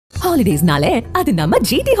Holidays nale adu nama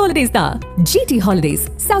GT Holidays da. GT Holidays,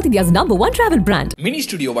 South India's #1 travel brand. Mini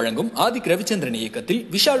studio வழங்கும் ஆதிக் ரவிச்சந்திரன் இயக்கத்தில்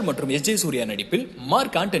விஷால் மற்றும் S J Surya நடிப்பில்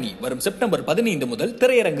Mark Antony வரும் September 15 முதல்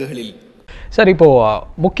திரையரங்குகளில். சார், இப்போ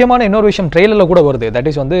முக்கியமான இன்னொரு விஷயம் ட்ரெய்லர்ல கூட வருது. தட்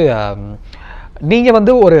இஸ் வந்து நீங்க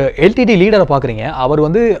வந்து ஒரு எல்டிடி லீடரை பாக்குறீங்க. அவர்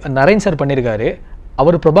வந்து நரேன் சார் பண்ணியிருக்காரு.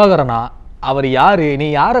 அவர் பிரபாகரனா? அவர் யாரு? நீ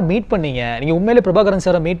யாரை மீட் பண்ணீங்க? நீங்க உண்மையிலே பிரபாகரன்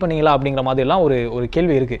சாரை மீட் பண்ணீங்களா அப்படிங்கிற மாதிரி எல்லாம் ஒரு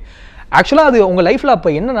கேள்வி இருக்கு. ஆக்சுவலாக அது உங்கள் லைஃப்பில் அப்போ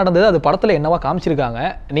என்ன நடந்தது, அது படத்தில் என்னவா காமிச்சிருக்காங்க,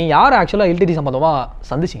 நீ யார் ஆக்சுவலாக எல்டிடி சம்மந்தமாக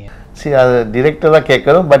சந்திச்சிங்க? சரி, அது டிரெக்டர் தான்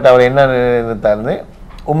கேட்கணும். பட் அவர் என்ன இருந்தாருன்னு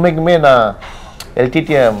உண்மைக்குமே நான்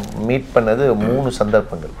எல்டிடியை மீட் பண்ணது 3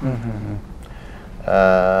 சந்தர்ப்பங்கள்.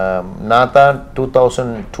 நான் தான்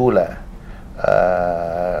 2002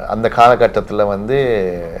 அந்த காலகட்டத்தில் வந்து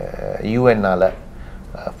யூஎன்னால்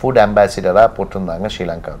ஃபுட் அம்பாசிடராக போட்டிருந்தாங்க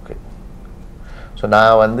ஸ்ரீலங்காவுக்கு. ஸோ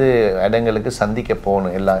நான் வந்து இடங்களுக்கு சந்திக்க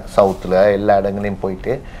போகணும். எல்லா சவுத்தில் எல்லா இடங்களையும்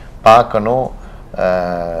போயிட்டு பார்க்கணும்.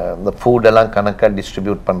 இந்த ஃபுட்டெல்லாம் கணக்காக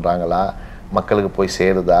டிஸ்ட்ரிபியூட் பண்ணுறாங்களா, மக்களுக்கு போய்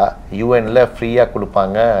சேருதா, யூஎனில் ஃப்ரீயாக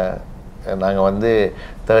கொடுப்பாங்க. நாங்கள் வந்து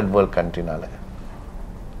தேர்ட் வேர்ல்ட் கண்ட்ரினால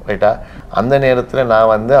ரைட்டா. அந்த நேரத்தில்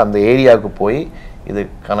நான் வந்து அந்த ஏரியாவுக்கு போய் இது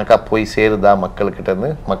கணக்காக போய் சேருதா மக்கள்கிட்டருந்து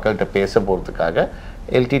மக்கள்கிட்ட பேச போகிறதுக்காக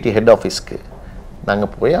எல்டிடி ஹெட் ஆஃபீஸ்க்கு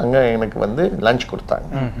நாங்கள் போய் அங்கே எனக்கு வந்து லஞ்ச் கொடுத்தாங்க.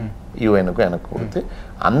 யூஎனுக்கும் எனக்கு கொடுத்து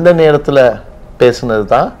அந்த நேரத்தில் பேசுனது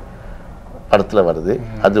தான் படத்தில் வருது.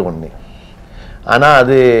 அது ஒன்று. ஆனால்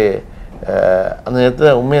அது அந்த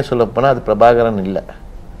நேரத்தில் உண்மையை சொல்லப்போனால் அது பிரபாகரன் இல்லை,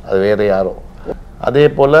 அது வேறு யாரோ. அதே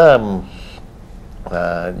போல்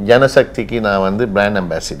ஜனசக்திக்கு நான் வந்து பிராண்ட்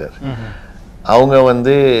அம்பாசிடர். அவங்க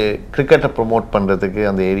வந்து கிரிக்கெட்டை ப்ரொமோட் பண்ணுறதுக்கு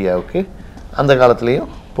அந்த ஏரியாவுக்கு அந்த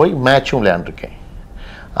காலத்துலேயும் போய் மேட்சும் விளையாண்டுருக்கேன்.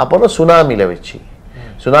 அப்புறம் சுனாமியில் வச்சு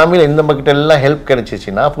சுனாமியில் இந்த மக்கள்கிட்ட எல்லாம் ஹெல்ப்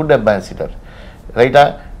கிடைச்சிச்சுன்னா ஃபுட் அம்பாசிடர் ரைட்டா.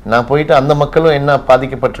 நான் போயிட்டு அந்த மக்களும் என்ன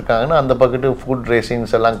பாதிக்கப்பட்டிருக்காங்கன்னா அந்த பக்கத்து ஃபுட்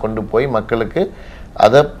ரேஷன்ஸ் எல்லாம் கொண்டு போய் மக்களுக்கு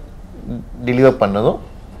அதை டெலிவர் பண்ணதும்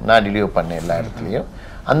நான் டெலிவர் பண்ணேன் எல்லா இடத்துலையும்.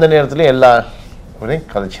 அந்த நேரத்துலையும் எல்லா இதையும்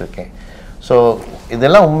கதைச்சிருக்கேன். ஸோ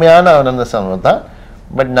இதெல்லாம் உண்மையான அந்த சம்பவம் தான்.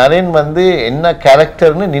 பட் நரேன் வந்து என்ன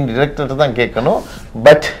கேரக்டர்னு நீ டிரெக்டர் தான் கேட்கணும்.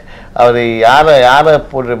 பட் அவர் யாரை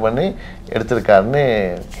போட்டு பண்ணி எடுத்திருக்காருன்னு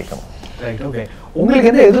கேட்கணும். Right, okay. உங்களுக்கு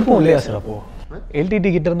எந்த எதிர்ப்பும் இல்லையா சார்? அப்போ எல்டிடி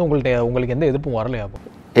கிட்ட இருந்து உங்களுக்கு எந்த எதிர்ப்பும் வரலையா? அப்போ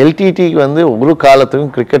எல்டிடிக்கு வந்து ஒரு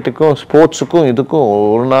காலத்துக்கும் கிரிக்கெட்டுக்கும் ஸ்போர்ட்ஸுக்கும் இதுக்கும்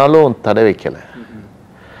ஒரு நாளும் தடை வைக்கலை.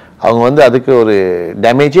 அவங்க வந்து அதுக்கு ஒரு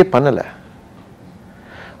டேமேஜே பண்ணலை.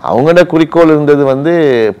 அவங்களோட குறிக்கோள் இருந்தது வந்து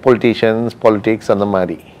பாலிட்டிக்ஸ் அந்த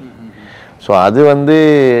மாதிரி. ஸோ அது வந்து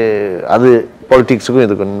அது பாலிட்டிக்ஸுக்கும்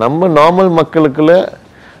இதுக்கும் நம்ம நார்மல் மக்களுக்குள்ள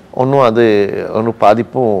ஒன்றும்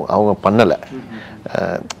பாதிப்பும் அவங்க பண்ணலை.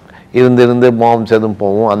 இருந்து பாம்ஸ் எதுவும்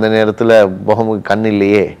போவோம். அந்த நேரத்தில் பாம்புக்கு கண்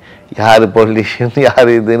இல்லையே, யார் பொலிட்டிஷியன் யார்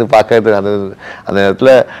இதுன்னு பார்க்கறது. அந்த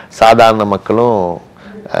நேரத்தில் சாதாரண மக்களும்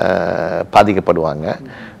பாதிக்கப்படுவாங்க.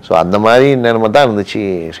 ஸோ அந்த மாதிரி நிலைமை தான் இருந்துச்சு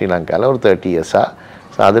ஸ்ரீலங்காவில் ஒரு 30 இயர்ஸாக.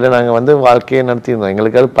 ஸோ அதில் நாங்கள் வந்து வாழ்க்கையை நடத்தியிருந்தோம்.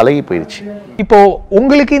 எங்களுக்கு அது பழகி போயிடுச்சு. இப்போது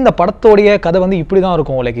உங்களுக்கு இந்த படத்தோடைய கதை வந்து இப்படி தான்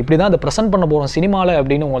இருக்கும், லைக் இப்படி தான் அதை ப்ரெசென்ட் பண்ண போகிறோம் சினிமாவில்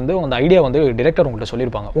அப்படின்னு வந்து அந்த ஐடியா வந்து டிரெக்டர் உங்கள்கிட்ட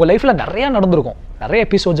சொல்லியிருப்பாங்க. உங்கள் லைஃப்பில் நிறையா நடந்திருக்கும், நிறைய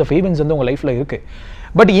எபிசோட்ஸ் ஆஃப் ஈவெண்ட்ஸ் வந்து உங்கள் லைஃப்பில் இருக்குது.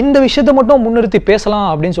 பட் இந்த விஷயத்தை மட்டும் முன்னிறுத்தி பேசலாம்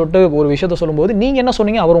அப்படின்னு சொல்லிட்டு ஒரு விஷயத்த சொல்லும்போது நீங்கள் என்ன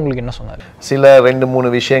சொன்னீங்க, அவர் உங்களுக்கு என்ன சொன்னார்? சில 2-3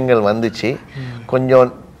 விஷயங்கள் வந்துச்சு. கொஞ்சம்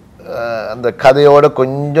அந்த கதையோட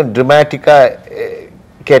கொஞ்சம் ட்ரமாட்டிக்காக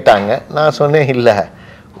கேட்டாங்க. நான் சொன்னேன், இல்லை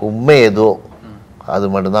உண்மை ஏதோ அது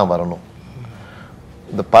மட்டும்தான் வரணும்.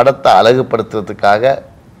 இந்த படத்தை அழகுபடுத்துறதுக்காக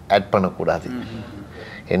ஆட் பண்ணக்கூடாது.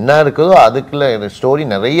 என்ன இருக்குதோ அதுக்குள்ள ஸ்டோரி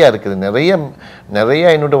நிறையா இருக்குது.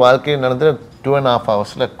 நிறைய என்னோட வாழ்க்கையில் நடந்து 2.5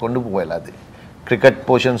 ஹவர்ஸில் கொண்டு போயிடாது. கிரிக்கெட்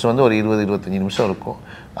போர்ஷன்ஸ் வந்து ஒரு 20-25 நிமிஷம் இருக்கும்.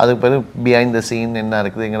 அதுக்கு பிறகு பிஹைண்ட் த சீன் என்ன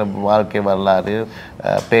இருக்குது, எங்களை வாழ்க்கை வரலாறு,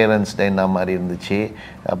 பேரண்ட்ஸ் டே என்ன மாதிரி இருந்துச்சு,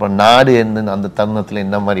 அப்புறம் நாடு அந்த தருணத்தில்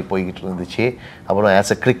என்ன மாதிரி போய்கிட்டு இருந்துச்சு, அப்புறம்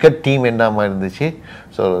ஆஸ் அ கிரிக்கெட் டீம் என்ன மாதிரி இருந்துச்சு.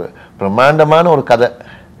 ஸோ பிரம்மாண்டமான ஒரு கதை.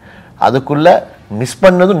 அதுக்குள்ளே மிஸ்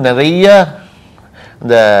பண்ணதும் நிறையா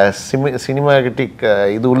இந்த சினிமாட்டிக்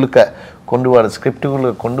இது உள்ளுக்க கொண்டு வர ஸ்கிரிப்டுக்குள்ளே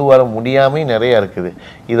கொண்டு வர முடியாமல் நிறையா இருக்குது.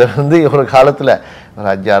 இதை வந்து ஒரு காலத்தில் ஒரு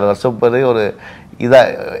 5-6 வருஷம் பிறகு ஒரு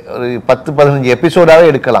 10-15 எபிசோடாகவே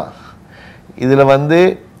எடுக்கலாம். இதில் வந்து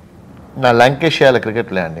நான் லங்கேஷியாவில்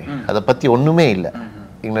கிரிக்கெட் விளையாண்டேன், அதை பற்றி ஒன்றுமே இல்லை.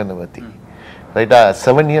 இங்கிலாண்டை பற்றி ரைட்டா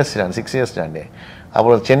 7 இயர்ஸ் 6 இயர்ஸ் விளையாண்டேன்.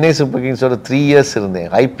 அப்புறம் சென்னை சூப்பர் கிங்ஸோட 3 இயர்ஸ் இருந்தேன்.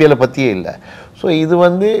 ஐபிஎல்லை பற்றியே இல்லை. ஸோ இது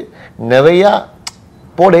வந்து நிறையா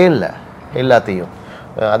போடே இல்லை எல்லாத்தையும்.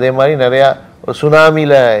 அதே மாதிரி நிறையா ஒரு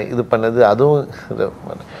சுனாமியில் இது பண்ணது அதுவும்.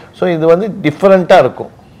 ஸோ இது வந்து டிஃப்ரெண்ட்டாக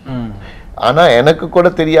இருக்கும். ஆனால் எனக்கு கூட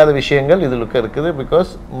தெரியாத விஷயங்கள் இதில் இருக்குது. பிகாஸ்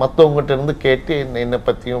மற்றவங்ககிட்ட இருந்து கேட்டு என்னை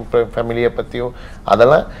பற்றியும் ஃபேமிலியை பற்றியும்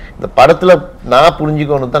அதெல்லாம் இந்த படத்தில் நான்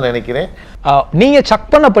புரிஞ்சுக்கணும்னு தான் நினைக்கிறேன். நீங்கள்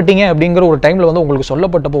சக் பண்ணப்பட்டீங்க அப்படிங்கிற ஒரு டைமில் வந்து உங்களுக்கு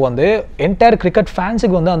சொல்லப்பட்டப்போ வந்து என்டையர் கிரிக்கெட்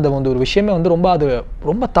ஃபேன்ஸுக்கு வந்து அந்த வந்து ஒரு விஷயமே வந்து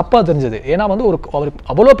ரொம்ப தப்பாக தெரிஞ்சது. ஏன்னா வந்து அவர்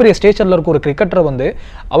அவ்வளோ பெரிய ஸ்டேச்சரில் இருக்க ஒரு கிரிக்கெட்டரை வந்து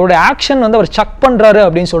அவருடைய ஆக்ஷன் வந்து அவர் சக் பண்ணுறாரு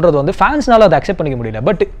அப்படின்னு சொல்கிறது வந்து ஃபேன்ஸ்னால அதை அக்செப்ட் பண்ணிக்க முடியல.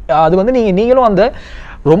 பட் அது வந்து நீங்களும் அந்த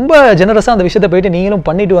ரொம்ப ஜெனரஸாக அந்த விஷயத்தை போயிட்டு நீங்களும்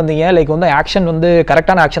பண்ணிட்டு வந்தீங்க. லைக் வந்து ஆக்ஷன் வந்து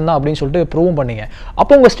கரெக்டான ஆக்ஷன் தான் அப்படின்னு சொல்லிட்டு ப்ரூவும் பண்ணீங்க.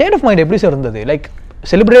 அப்போ உங்கள் ஸ்டேட் ஆஃப் மைண்ட் எப்படி சார் இருந்தது? லைக்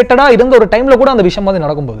செலிப்ரேட்டடாக இருந்த ஒரு டைமில் கூட அந்த விஷயம் மாதிரி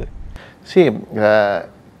நடக்கும்போது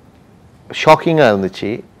ஷாக்கிங்காக இருந்துச்சு.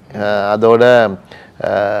 அதோட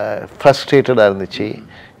ஃப்ரஸ்ட்ரேட்டடாக இருந்துச்சு.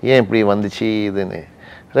 ஏன் இப்படி வந்துச்சு இதுன்னு.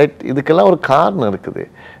 ரைட், இதுக்கெல்லாம் ஒரு காரணம் இருக்குது.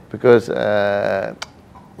 பிகாஸ்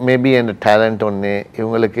மேபி என் டேலண்ட் ஒன்று,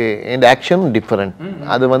 இவங்களுக்கு என் ஆக்ஷனும் டிஃப்ரெண்ட்.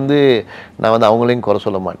 அது வந்து நான் வந்து அவங்களையும் குறை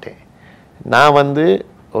சொல்ல மாட்டேன். நான் வந்து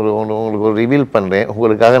உங்களுக்கு ஒரு ரிவீல் பண்ணுறேன்,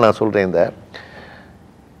 உங்களுக்காக நான் சொல்கிறேன். இந்த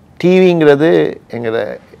டிவிங்கிறது எங்களை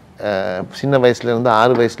சின்ன வயசுலேருந்து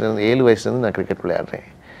 6 வயசுலேருந்து 7 வயசுலேருந்து நான் கிரிக்கெட் விளையாடுறேன்.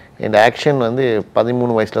 என் ஆக்ஷன் வந்து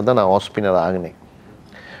 13 வயசில் தான் நான் ஆஸ்பினர் ஆகினேன்.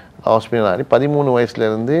 ஆஸ்பினர் ஆகி 13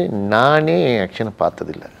 வயசுலேருந்து நானே என் ஆக்ஷனை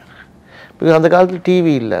பார்த்ததில்லை. பிகாஸ் அந்த காலத்தில்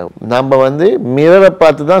டிவி இல்லை. நம்ம வந்து மிரரை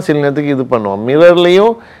பார்த்து தான் சில நேரத்துக்கு இது பண்ணுவோம்.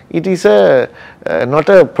 மிரர்லேயும் it is not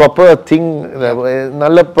a proper thing.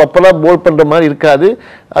 நல்ல ப்ராப்பராக போல் பண்ணுற மாதிரி இருக்காது.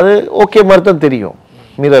 அது ஓகே மாதிரி தான் தெரியும்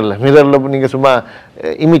மிரரில் நீங்கள் சும்மா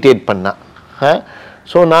இமிட்டேட் பண்ணால்.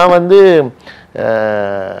 ஸோ நான் வந்து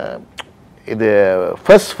இது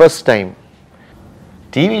ஃபர்ஸ்ட் டைம்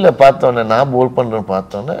டிவியில் பார்த்தோன்னே நான் போல் பண்ணுறேன்னு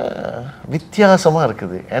பார்த்தோன்னே வித்தியாசமாக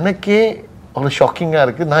இருக்குது. எனக்கே அவ்வளோ ஷாக்கிங்காக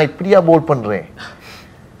இருக்குது. நான் இப்படியா போல் பண்ணுறேன்.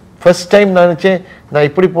 ஃபர்ஸ்ட் டைம் நான் நினச்சேன் நான்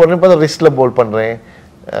இப்படி போடுறேன், பார்த்தா ரிஸ்ட்டில் போல் பண்ணுறேன்.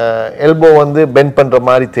 எல்போ வந்து பெண்ட் பண்ணுற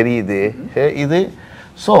மாதிரி தெரியுது இது.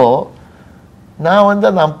 ஸோ நான் வந்து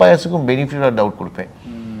அந்த அம்பையர்ஸுக்கும் பெனிஃபிட்டாக டவுட் கொடுப்பேன்.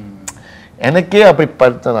 எனக்கே அப்படி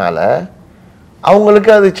பார்த்தனால அவங்களுக்கு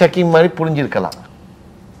அது செக்கிங் மாதிரி புரிஞ்சிருக்கலாம்.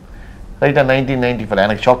 ரைட்டாக 1995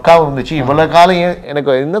 எனக்கு ஷொக்காகவும் இருந்துச்சு. இவ்வளோ காலம்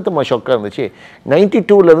எனக்கு என்னத்தம்மா ஷொக்காக இருந்துச்சு.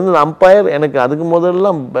 92 அம்பையர் எனக்கு அதுக்கு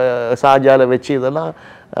முதல்லாம் ஷாஜால வச்சு இதெல்லாம்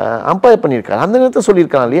அம்பையர் பண்ணியிருக்காரு. அந்த நேரத்தை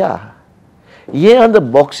சொல்லியிருக்கான் இல்லையா. ஏன் அந்த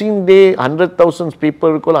பாக்ஸிங் டே 100,000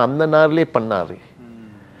 பீப்புளுக்குள்ள அந்த நாள்லேயே பண்ணார்.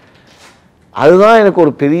 அதுதான் எனக்கு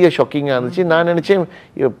ஒரு பெரிய ஷாக்கிங்காக இருந்துச்சு. நான் நினச்சேன்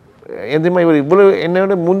எதுவுமே இவர் இவ்வளோ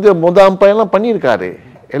என்னோட முத அம்பையர்லாம் பண்ணியிருக்காரு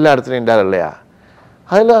எல்லா இடத்துலையும் இல்லையா.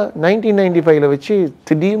 அதில் 1995 வச்சு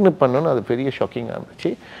திடீர்னு பண்ணோன்னு அது பெரிய ஷாக்கிங்காக இருந்துச்சு.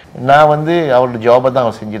 நான் வந்து அவரோட ஜாபை தான்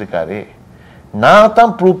அவர் செஞ்சுருக்காரு. நான்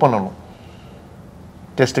தான் ப்ரூவ் பண்ணணும்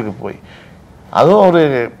டெஸ்ட்டுக்கு போய். அதுவும் ஒரு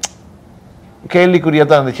கேள்விக்குறியாக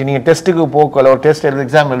தான் இருந்துச்சு. நீங்கள் டெஸ்ட்டுக்கு போகல, ஒரு டெஸ்ட்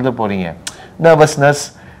எக்ஸாம் எழுத போகிறீங்க, நர்வஸ்னஸ்,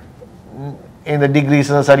 இந்த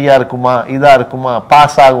டிகிரிஸ் சரியாக இருக்குமா, இதாக இருக்குமா,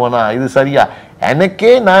 பாஸ் ஆகுவானா, இது சரியா,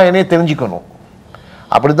 எனக்கே நான் என்னையே தெரிஞ்சுக்கணும்.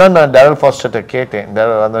 அப்படி தான் நான் டேரல் ஃபாஸ்டர்ட்ட கேட்டேன்.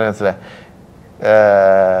 அந்த நேரத்தில்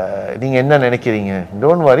நீங்கள் என்ன நினைக்கிறீங்க,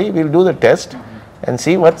 don't worry, will do the test and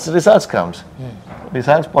see what's results comes.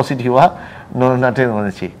 Results பாசிட்டிவாக நட்டு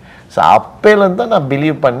வந்துச்சு. ஸோ அப்போலேருந்து தான் நான்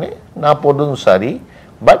பிலீவ் பண்ணேன் நான் போட்டதும் சரி.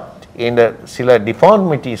 பட் இந்த சில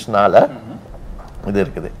டிஃபார்மிட்டிஸ்னால இது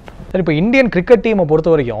இருக்குது. சார், இப்போ இந்தியன் கிரிக்கெட் டீமை பொறுத்த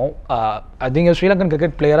வரைக்கும் நீங்கள் ஸ்ரீலங்கன்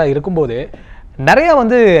கிரிக்கெட் பிளேயராக இருக்கும்போது நிறைய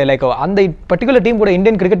வந்து லைக் அந்த பர்டிகுலர் டீம் கூட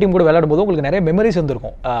இந்தியன் கிரிக்கெட் டீம் கூட விளையாடும் போது உங்களுக்கு நிறைய மெமரிஸ்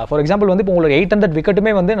வந்துருக்கும். ஃபார் எக்ஸாம்பிள் வந்து இப்போ உங்களுக்கு 800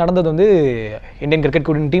 விக்கெட்டுமே வந்து நடந்தது வந்து இந்தியன் கிரிக்கெட்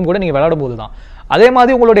டீம் கூட நீங்கள் விளையாடும் போது தான். அதே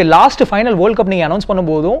மாதிரி உங்களுடைய லாஸ்ட் ஃபைனல் வேர்ல்ட் கப் நீங்கள் அனௌன்ஸ்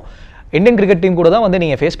பண்ணும்போதும் இந்தியன் கிரிக்கெட் டீம் கூட தான் வந்து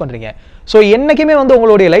நீங்கள் ஃபேஸ் பண்ணுறீங்க. ஸோ என்றைக்குமே வந்து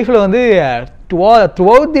உங்களுடைய லைஃப்பில் வந்து த்ரூ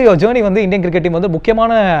அவுட் தி ஜேர்னி வந்து இந்தியன் கிரிக்கெட் டீம் வந்து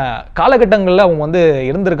முக்கியமான காலகட்டங்களில் அவங்க வந்து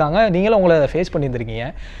இருந்திருக்காங்க. நீங்களும் அவங்கள ஃபேஸ் பண்ணியிருந்திருக்கீங்க.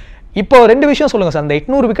 இப்போ 2 விஷயம் சொல்லுங்கள் சார். அந்த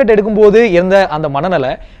 800 விக்கெட் எடுக்கும்போது இருந்த அந்த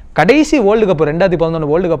மனநிலை, கடைசி வேர்ல்டு கப் 2011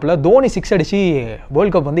 வேர்ல்டு கப்பில் தோனி 6 அடிச்சு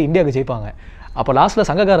வேர்ல்டு கப் வந்து இந்தியாவுக்கு ஜெயிப்பாங்க. அப்போ லாஸ்ட்டில்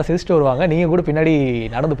சங்கக்கார சிரிச்சிட்டு வருவாங்க, நீங்கள் கூட பின்னாடி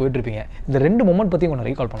நடந்து போயிட்டுருப்பீங்க. இந்த 2 மொமெண்ட் பற்றி கொஞ்சம்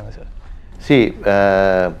ரீகால் பண்ணுங்கள் சார்.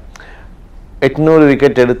 800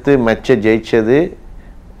 விக்கெட் எடுத்து மேட்சை ஜெயிச்சது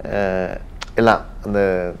எல்லாம் அந்த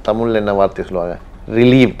தமிழில் என்ன வார்த்தை சொல்லுவாங்க,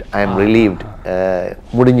 ரிலீவ்ட். I am relieved.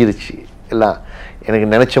 முடிஞ்சிருச்சு எல்லாம், எனக்கு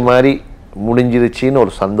நினச்ச மாதிரி முடிஞ்சிருச்சின்னு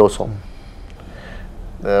ஒரு சந்தோஷம்.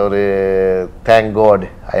 ஒரு thank God,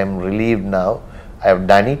 I am relieved now, I have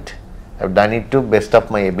done it to best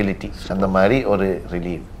of my ability. அந்த மாதிரி ஒரு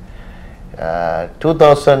ரிலீவ்.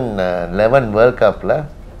 2011 வேர்ல்ட் கப்பில்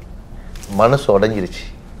மனசு உடஞ்சிருச்சு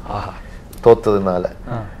தோத்ததுனால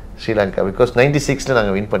ஸ்ரீலங்கா. பிகாஸ் 96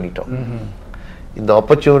 நாங்கள் வின் பண்ணிட்டோம். இந்த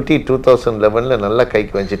ஆப்பர்ச்சுனிட்டி 2011 நல்லா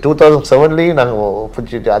கைக்கு வந்துச்சு. 2007 நாங்கள்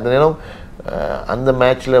ஒப்பிச்சுட்டு அந்த நேரம் அந்த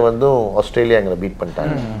மேட்ச்சில் வந்து ஆஸ்திரேலியா எங்களை பீட்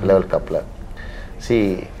பண்ணிட்டாங்க வேர்ல்ட் கப்பில்.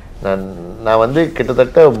 நான் வந்து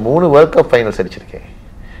கிட்டத்தட்ட 3 வேர்ல்ட் கப் ஃபைனல்ஸ் அடிச்சிருக்கேன்.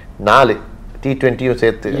 4 T20யும்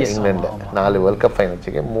சேர்த்து இங்கிலாண்டில் 4 வேர்ல்ட் கப் ஃபைனல்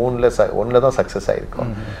வச்சுக்க 3ல் தான் சக்ஸஸ்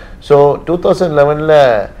ஆகிருக்கும். So 2011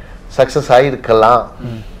 success ஆகிருக்கலாம்.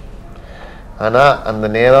 ஆனால் அந்த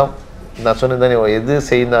நேரம் நான் சொன்னதானே எது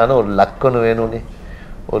செய்யணும்னு ஒரு லக்குன்னு வேணும்னு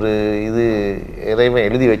ஒரு இது இறைவன்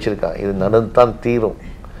எழுதி வச்சுருக்கான், இது நடந்துதான் தீரும்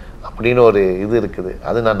அப்படின்னு ஒரு இது இருக்குது.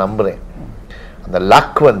 அது நான் நம்புகிறேன். அந்த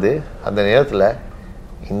லக் வந்து அந்த நேரத்தில்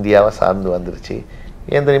இந்தியாவை சார்ந்து வந்துருச்சு.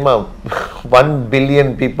 ஏன் தெரியுமா, 1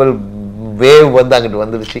 பில்லியன் பீப்புள் வேவ் வந்து அங்கிட்டு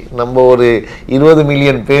வந்துடுச்சு. நம்ம ஒரு 20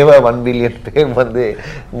 மில்லியன் பேவை 1 பில்லியன் பேவ் வந்து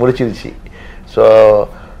முடிச்சிருச்சு. ஸோ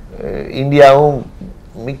இந்தியாவும்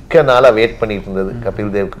மிக்க நாளாக வெயிட் பண்ணிட்டு இருந்தது.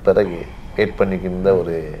 கபில் தேவுக்கு பிறகு வெயிட் பண்ணிக்கிட்டு இருந்த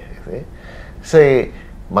ஒரு இது. சரி,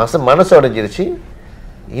 மனசு உடைஞ்சிருச்சு.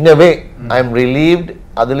 இனவே ஐ எம் ரிலீவ்ட்.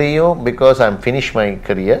 அதுலேயும் because I am finish my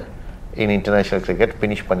career in international cricket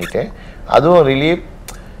finish பண்ணிட்டேன். அதுவும் ரிலீவ்.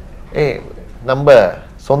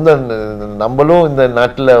 நம்மளும் இந்த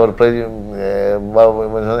நாட்டில் ஒரு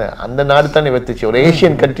அந்த நாடு தானே வெத்துச்சு. ஒரு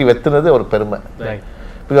ஏஷியன் கண்ட்ரி வெத்துனது ஒரு பெருமை.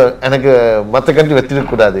 எனக்கு மற்ற கண்ட்ரி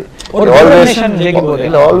வெத்திடக்கூடாது.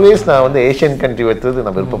 ஆல்வேஸ் நான் வந்து ஏஷியன் கண்ட்ரி வெத்துறது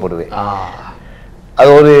நான் விருப்பப்படுவேன்.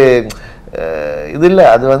 அது ஒரு இது இல்லை,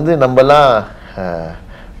 அது வந்து நம்மலாம்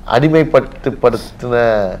அடிமைப்படுத்தின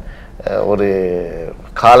ஒரு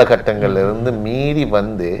காலகட்டங்கள்ல இருந்து மீறி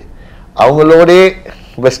வந்து அவங்களோடே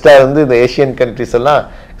பெஸ்ட்டாக இருந்து இந்த ஏஷியன் கண்ட்ரிஸ் எல்லாம்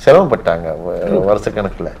சிரமப்பட்டாங்க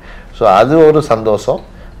வருஷக்கணக்கில். ஸோ அது ஒரு சந்தோஷம்.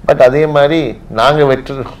 பட் அதே மாதிரி நாங்கள்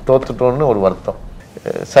தோத்துட்டோன்னு ஒரு வருத்தம்.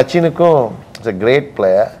 சச்சினுக்கும் it's a great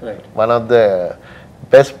player, one of the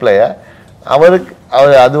best player. அவர்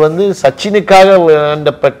அது வந்து சச்சினுக்காக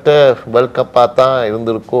விளையாண்டப்பட்ட வேர்ல்ட் கப்பாக தான்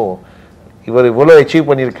இருந்திருக்கும். இவர் இவ்வளோ அச்சீவ்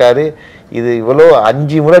பண்ணியிருக்காரு. இது இவ்வளோ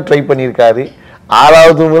 5 முறை ட்ரை பண்ணியிருக்காரு.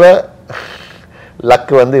 6வது முறை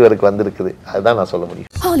லக் வந்து இவருக்கு வந்திருக்குது. அதுதான் நான் சொல்ல முடியும்.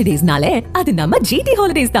 ஹாலிடேஸ்னாலே அது நம்ம ஜிடி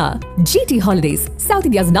ஹாலிடேஸ் தான். GT holidays, south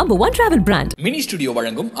India's number 1 travel brand. Mini studio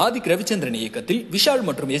வழங்கும் ஆதிக் ரவிச்சந்திரன் இயக்கத்தில் விஷால்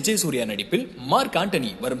மற்றும் எஸ் ஜே சூர்யா நடிப்பில் மார்க்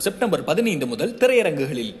ஆண்டனி வரும் செப்டம்பர் 15 முதல்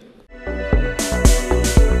திரையரங்குகளில்.